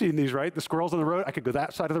 You've seen these, right? The squirrels on the road. I could go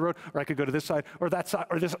that side of the road, or I could go to this side, or that side,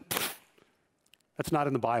 or this. That's not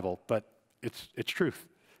in the Bible, but it's truth.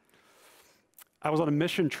 I was on a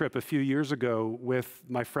mission trip a few years ago with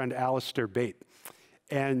my friend Alistair Bate.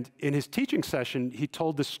 And in his teaching session, he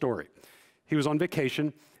told this story. He was on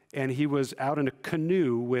vacation, and he was out in a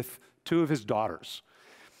canoe with two of his daughters.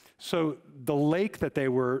 So the lake that they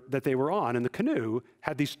were on in the canoe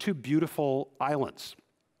had these two beautiful islands.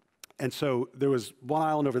 And so there was one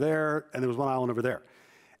island over there, and there was one island over there.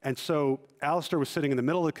 And so Alistair was sitting in the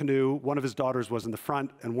middle of the canoe. One of his daughters was in the front,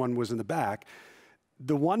 and one was in the back.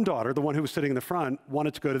 The one daughter, the one who was sitting in the front,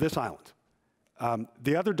 wanted to go to this island.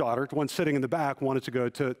 The other daughter, the one sitting in the back, wanted to go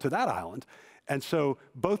to that island. And so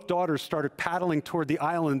both daughters started paddling toward the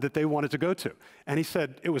island that they wanted to go to. And he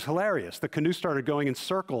said it was hilarious. The canoe started going in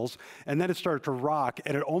circles, and then it started to rock,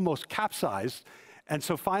 and it almost capsized. And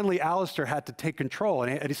so finally, Alistair had to take control.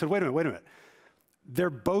 And he said, wait a minute. They're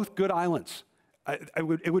both good islands.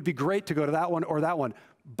 It would be great to go to that one or that one.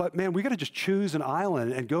 But man, we got to just choose an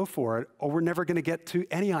island and go for it, or we're never going to get to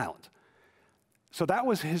any island. So that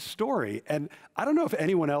was his story. And I don't know if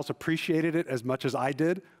anyone else appreciated it as much as I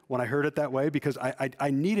did when I heard it that way, because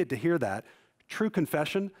I needed to hear that. True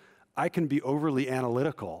confession, I can be overly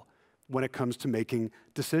analytical when it comes to making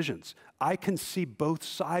decisions. I can see both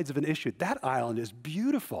sides of an issue. That island is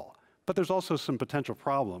beautiful, but there's also some potential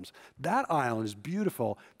problems. That island is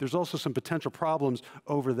beautiful. There's also some potential problems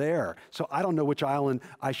over there. So I don't know which island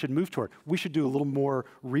I should move toward. We should do a little more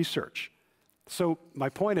research. So my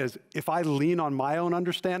point is, if I lean on my own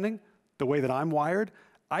understanding, the way that I'm wired,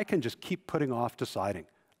 I can just keep putting off deciding.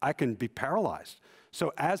 I can be paralyzed.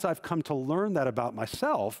 So as I've come to learn that about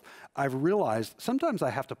myself, I've realized sometimes I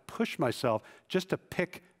have to push myself just to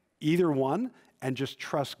pick either one and just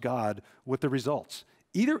trust God with the results.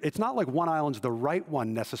 It's not like one island's the right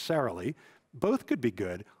one necessarily. Both could be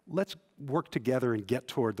good. Let's work together and get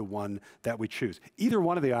toward the one that we choose. Either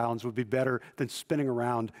one of the islands would be better than spinning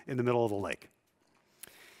around in the middle of the lake.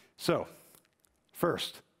 So,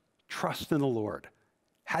 first, trust in the Lord.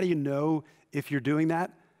 How do you know if you're doing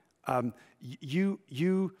that?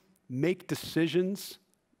 You make decisions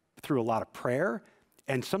through a lot of prayer,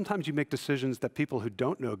 and sometimes you make decisions that people who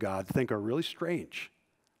don't know God think are really strange.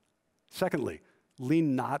 Secondly,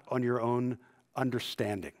 lean not on your own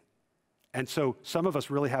understanding. And so some of us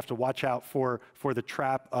really have to watch out for the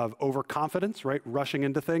trap of overconfidence, right? Rushing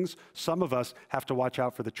into things. Some of us have to watch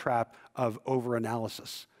out for the trap of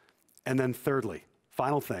overanalysis. And then thirdly,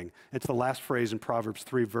 final thing, it's the last phrase in Proverbs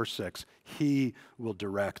 3, verse 6, He will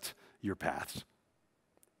direct your paths.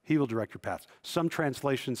 He will direct your paths. Some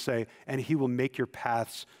translations say, and He will make your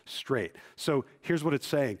paths straight. So here's what it's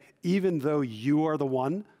saying. Even though you are the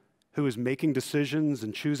one who is making decisions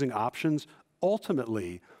and choosing options,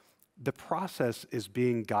 ultimately, the process is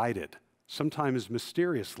being guided, sometimes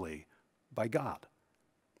mysteriously, by God.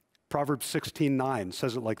 Proverbs 16:9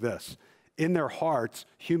 says it like this, in their hearts,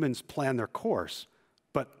 humans plan their course,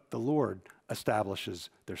 but the Lord establishes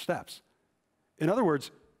their steps. In other words,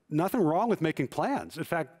 nothing wrong with making plans. In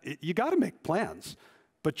fact, you got to make plans,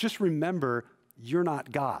 but just remember, you're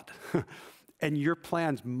not God, and your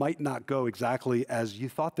plans might not go exactly as you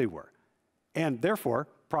thought they were. And therefore,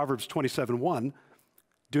 Proverbs 27:1,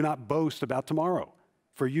 do not boast about tomorrow,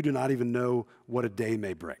 for you do not even know what a day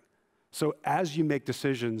may bring. So as you make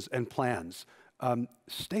decisions and plans,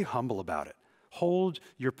 stay humble about it. Hold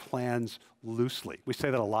your plans loosely. We say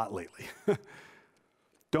that a lot lately.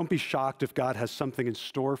 Don't be shocked if God has something in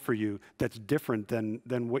store for you that's different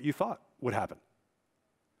than what you thought would happen.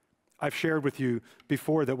 I've shared with you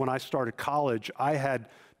before that when I started college, I had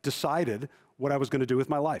decided what I was going to do with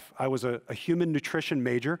my life. I was a human nutrition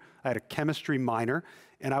major. I had a chemistry minor,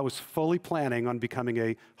 and I was fully planning on becoming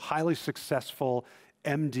a highly successful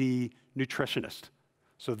MD nutritionist.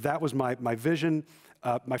 So that was my vision.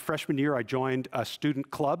 My freshman year, I joined a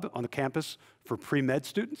student club on the campus for pre-med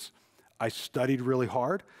students. I studied really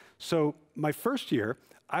hard. So my first year,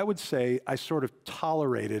 I would say I sort of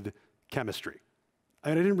tolerated chemistry.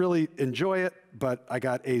 I didn't really enjoy it, but I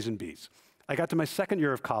got A's and B's. I got to my second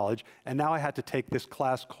year of college, and now I had to take this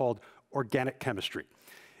class called organic chemistry.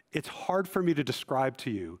 It's hard for me to describe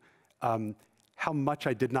to you how much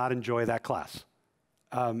I did not enjoy that class.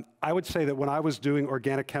 I would say that when I was doing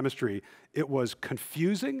organic chemistry, it was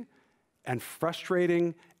confusing and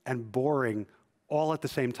frustrating and boring all at the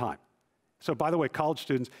same time. So by the way, college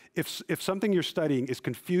students, if something you're studying is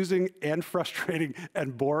confusing and frustrating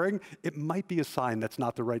and boring, it might be a sign that's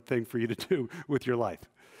not the right thing for you to do with your life.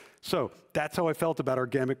 So that's how I felt about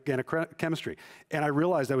organic chemistry. And I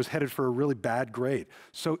realized I was headed for a really bad grade.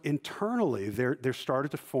 So internally, there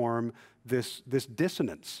started to form this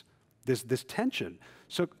dissonance, this tension.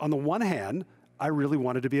 So on the one hand, I really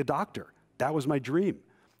wanted to be a doctor. That was my dream.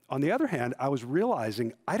 On the other hand, I was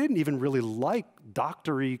realizing I didn't even really like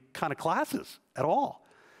doctory kind of classes at all.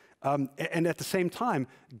 And at the same time,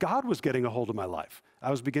 God was getting a hold of my life.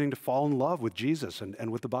 I was beginning to fall in love with Jesus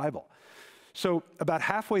and with the Bible. So about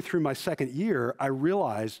halfway through my second year, I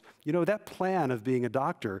realized, that plan of being a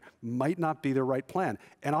doctor might not be the right plan.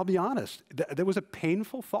 And I'll be honest, there was a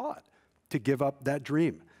painful thought to give up that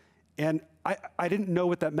dream. And I didn't know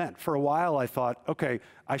what that meant. For a while, I thought, okay,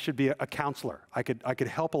 I should be a counselor. I could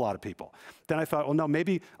help a lot of people. Then I thought, well, no,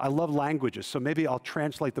 maybe I love languages, so maybe I'll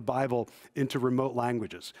translate the Bible into remote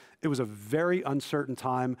languages. It was a very uncertain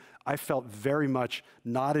time. I felt very much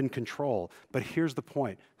not in control. But here's the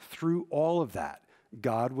point. Through all of that,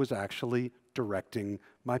 God was actually directing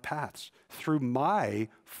my paths. Through my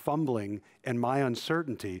fumbling and my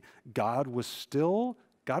uncertainty, God was still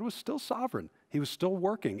sovereign. He was still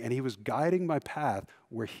working, and he was guiding my path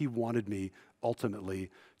where he wanted me ultimately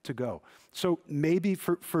to go. So maybe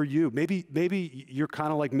for you, maybe you're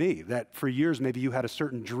kind of like me, that for years maybe you had a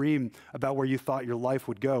certain dream about where you thought your life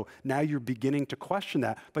would go. Now you're beginning to question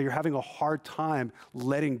that, but you're having a hard time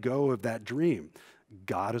letting go of that dream.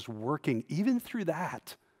 God is working even through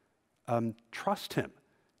that. Trust him.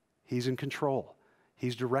 He's in control.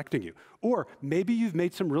 He's directing you. Or maybe you've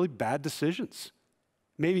made some really bad decisions.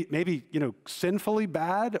 Maybe sinfully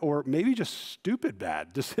bad, or maybe just stupid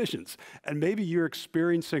bad decisions. And maybe you're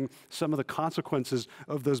experiencing some of the consequences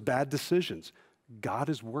of those bad decisions. God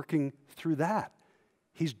is working through that.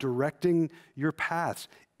 He's directing your paths,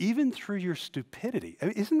 even through your stupidity. I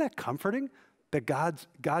mean, isn't that comforting? That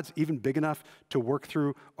God's even big enough to work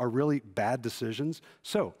through our really bad decisions?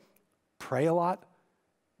 So, pray a lot,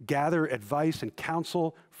 gather advice and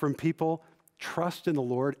counsel from people, trust in the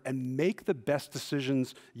Lord, and make the best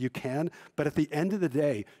decisions you can. But at the end of the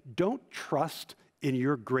day, don't trust in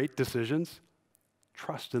your great decisions.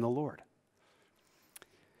 Trust in the Lord.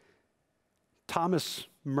 Thomas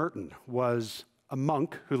Merton was a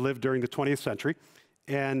monk who lived during the 20th century,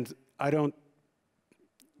 and I don't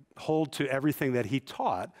hold to everything that he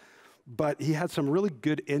taught, but he had some really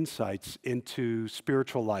good insights into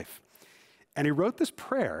spiritual life. And he wrote this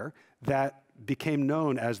prayer that became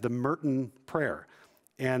known as the Merton Prayer.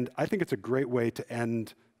 And I think it's a great way to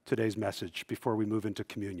end today's message before we move into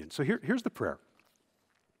communion. So here's the prayer.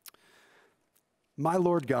 My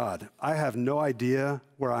Lord God, I have no idea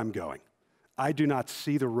where I'm going. I do not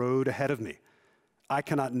see the road ahead of me. I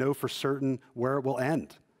cannot know for certain where it will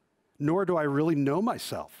end, nor do I really know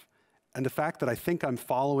myself. And the fact that I think I'm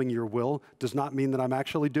following your will does not mean that I'm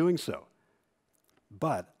actually doing so.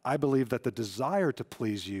 But I believe that the desire to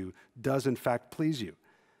please you does in fact please you.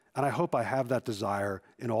 And I hope I have that desire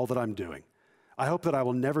in all that I'm doing. I hope that I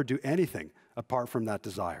will never do anything apart from that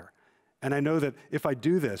desire. And I know that if I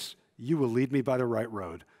do this, you will lead me by the right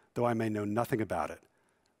road, though I may know nothing about it.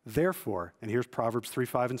 Therefore, and here's Proverbs 3,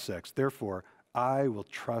 5, and 6, therefore, I will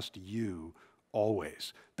trust you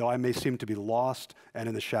always, though I may seem to be lost and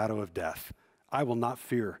in the shadow of death. I will not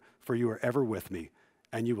fear, for you are ever with me,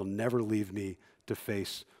 and you will never leave me to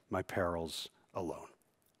face my perils alone.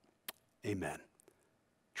 Amen.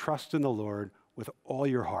 Trust in the Lord with all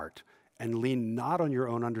your heart and lean not on your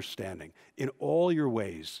own understanding. In all your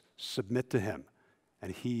ways, submit to him,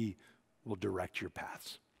 and he will direct your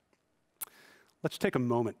paths. Let's take a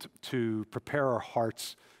moment to prepare our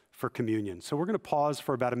hearts for communion. So we're going to pause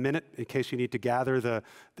for about a minute in case you need to gather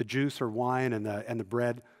the juice or wine and the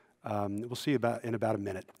bread. We'll see you in about a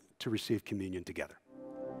minute to receive communion together.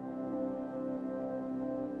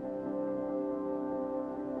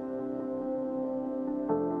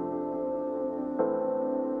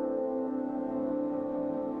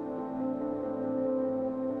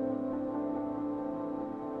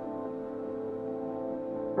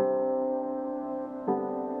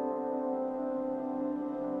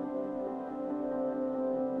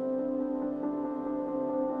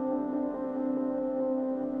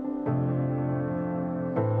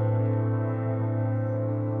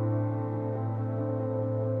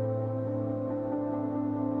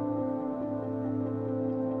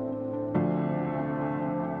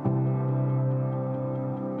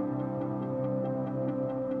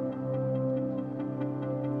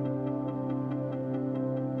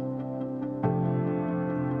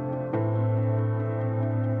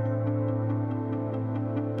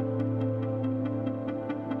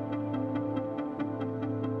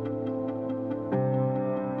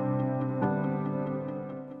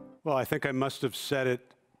 Well, I think I must have said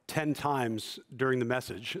it 10 times during the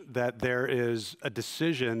message that there is a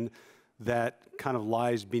decision that kind of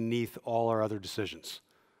lies beneath all our other decisions.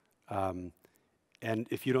 And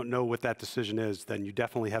if you don't know what that decision is, then you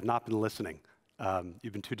definitely have not been listening.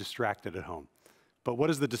 You've been too distracted at home. But what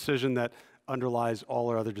is the decision that underlies all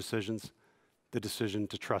our other decisions? The decision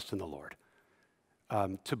to trust in the Lord.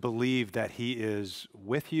 To believe that He is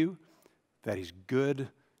with you, that He's good,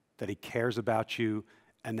 that He cares about you,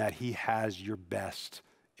 and that He has your best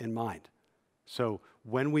in mind. So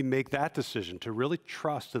when we make that decision to really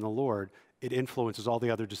trust in the Lord, it influences all the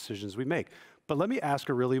other decisions we make. But let me ask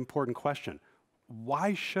a really important question.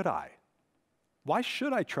 Why should I? Why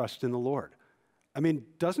should I trust in the Lord? I mean,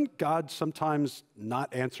 doesn't God sometimes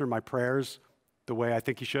not answer my prayers the way I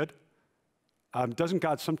think He should? Doesn't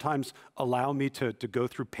God sometimes allow me to go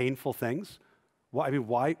through painful things?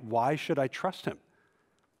 Why should I trust Him?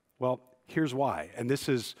 Well, here's why, and this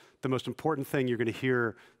is the most important thing you're going to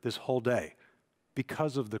hear this whole day.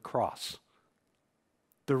 Because of the cross.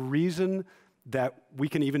 The reason that we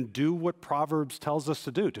can even do what Proverbs tells us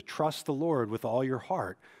to do, to trust the Lord with all your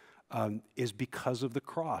heart, is because of the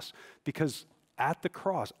cross. Because at the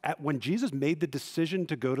cross, when Jesus made the decision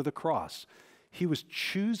to go to the cross, He was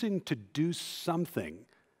choosing to do something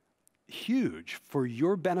huge for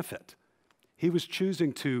your benefit. He was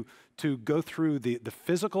choosing to go through the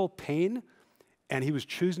physical pain, and He was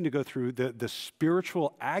choosing to go through the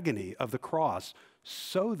spiritual agony of the cross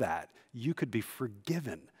so that you could be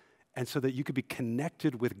forgiven and so that you could be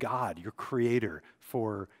connected with God, your Creator,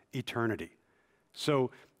 for eternity.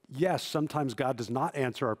 So, yes, sometimes God does not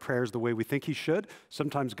answer our prayers the way we think He should.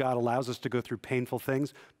 Sometimes God allows us to go through painful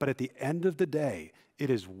things. But at the end of the day, it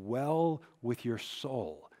is well with your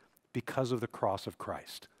soul because of the cross of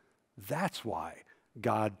Christ. That's why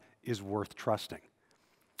God is worth trusting.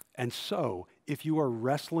 And so, if you are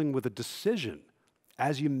wrestling with a decision,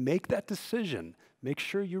 as you make that decision, make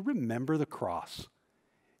sure you remember the cross.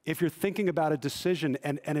 If you're thinking about a decision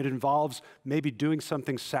and it involves maybe doing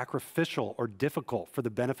something sacrificial or difficult for the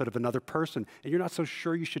benefit of another person, and you're not so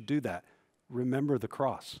sure you should do that, remember the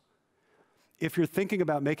cross. If you're thinking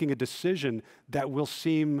about making a decision that will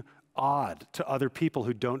seem odd to other people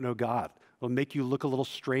who don't know God, will make you look a little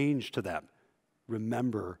strange to them,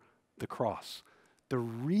 remember the cross. The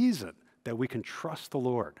reason that we can trust the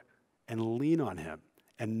Lord and lean on Him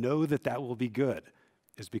and know that that will be good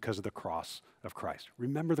is because of the cross of Christ.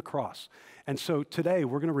 Remember the cross. And so today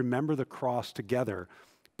we're going to remember the cross together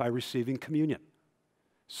by receiving communion.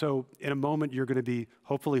 So in a moment you're going to be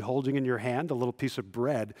hopefully holding in your hand a little piece of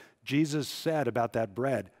bread. Jesus said about that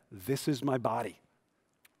bread, "This is my body."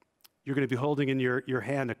 You're going to be holding in your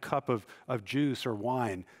hand a cup of juice or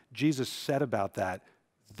wine. Jesus said about that,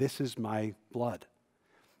 "This is my blood."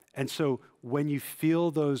 And so when you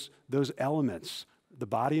feel those elements, the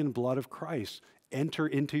body and blood of Christ, enter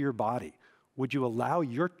into your body, would you allow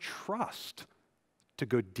your trust to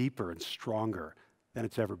go deeper and stronger than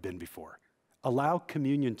it's ever been before? Allow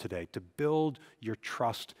communion today to build your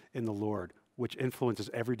trust in the Lord, which influences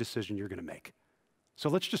every decision you're going to make. So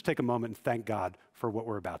let's just take a moment and thank God for what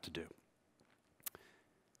we're about to do.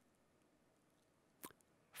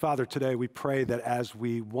 Father, today we pray that as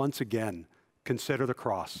we once again consider the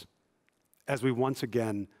cross, as we once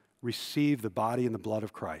again receive the body and the blood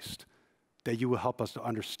of Christ, that you will help us to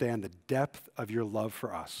understand the depth of your love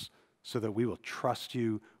for us so that we will trust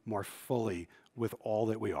you more fully with all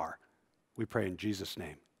that we are. We pray in Jesus'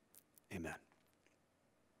 name, amen.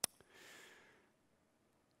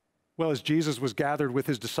 Well, as Jesus was gathered with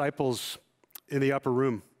his disciples in the upper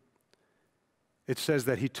room, it says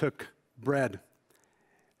that he took bread,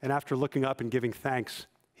 and after looking up and giving thanks,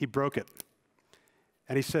 he broke it.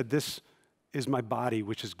 And he said, "This is my body,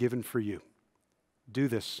 which is given for you. Do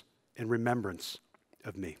this in remembrance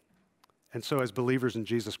of me." And so as believers in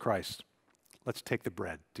Jesus Christ, let's take the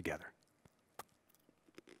bread together.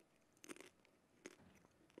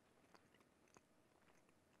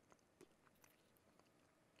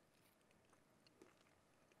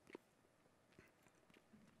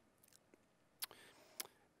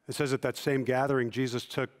 It says at that same gathering, Jesus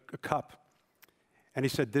took a cup, and he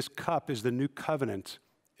said, "This cup is the new covenant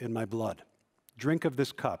in my blood. Drink of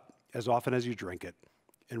this cup as often as you drink it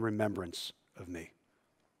in remembrance of me."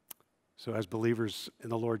 So as believers in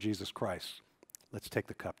the Lord Jesus Christ, let's take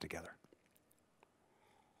the cup together.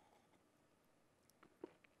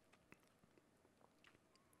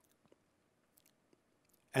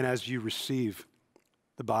 And as you receive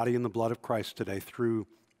the body and the blood of Christ today through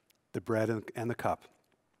the bread and the cup,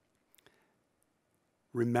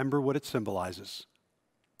 remember what it symbolizes.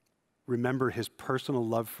 Remember his personal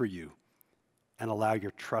love for you and allow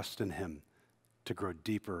your trust in him to grow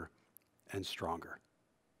deeper and stronger.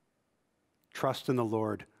 Trust in the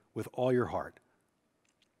Lord with all your heart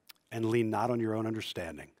and lean not on your own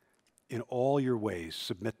understanding. In all your ways,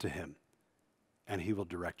 submit to him, and he will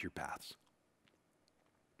direct your paths.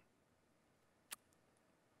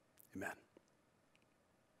 Amen.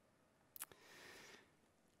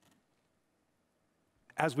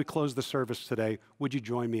 As we close the service today, would you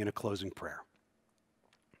join me in a closing prayer?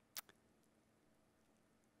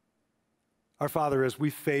 Our Father, as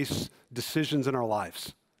we face decisions in our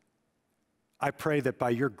lives, I pray that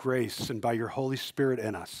by your grace and by your Holy Spirit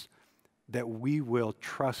in us, that we will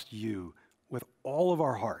trust you with all of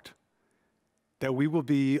our heart, that we will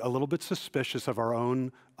be a little bit suspicious of our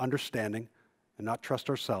own understanding and not trust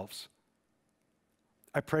ourselves.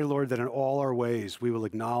 I pray, Lord, that in all our ways we will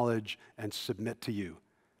acknowledge and submit to you,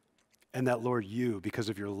 and that, Lord, you, because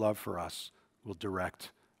of your love for us, will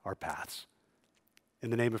direct our paths. In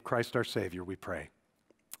the name of Christ our Savior, we pray.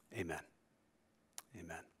 Amen.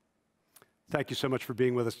 Amen. Thank you so much for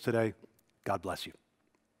being with us today. God bless you.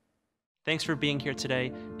 Thanks for being here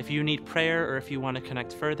today. If you need prayer or if you want to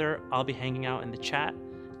connect further, I'll be hanging out in the chat,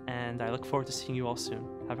 and I look forward to seeing you all soon.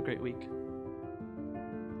 Have a great week.